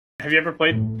Have you ever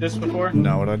played this before?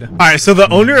 No, what do I do? Alright, so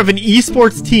the owner of an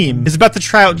esports team is about to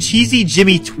try out Cheesy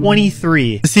Jimmy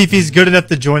 23 to see if he's good enough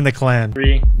to join the clan.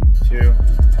 3, 2,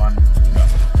 1, go.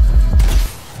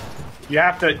 You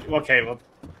have to... Okay, well,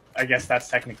 I guess that's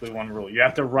technically one rule. You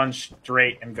have to run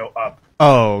straight and go up.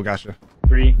 Oh, gotcha.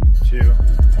 3, 2,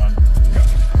 1, go.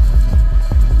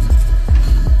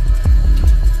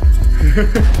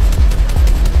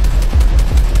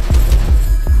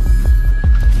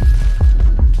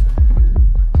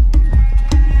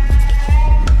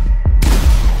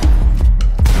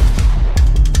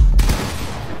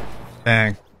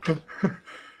 Dang.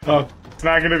 Oh, it's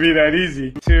not gonna be that easy.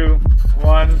 2,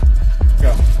 1,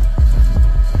 go.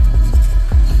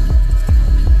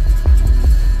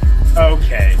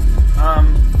 Okay.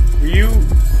 Were you...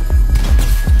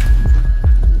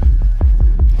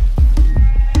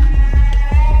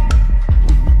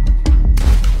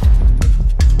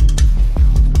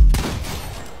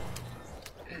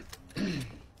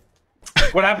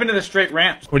 What happened to the straight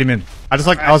ramps? What do you mean? I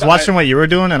was watching what you were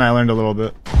doing and I learned a little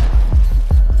bit.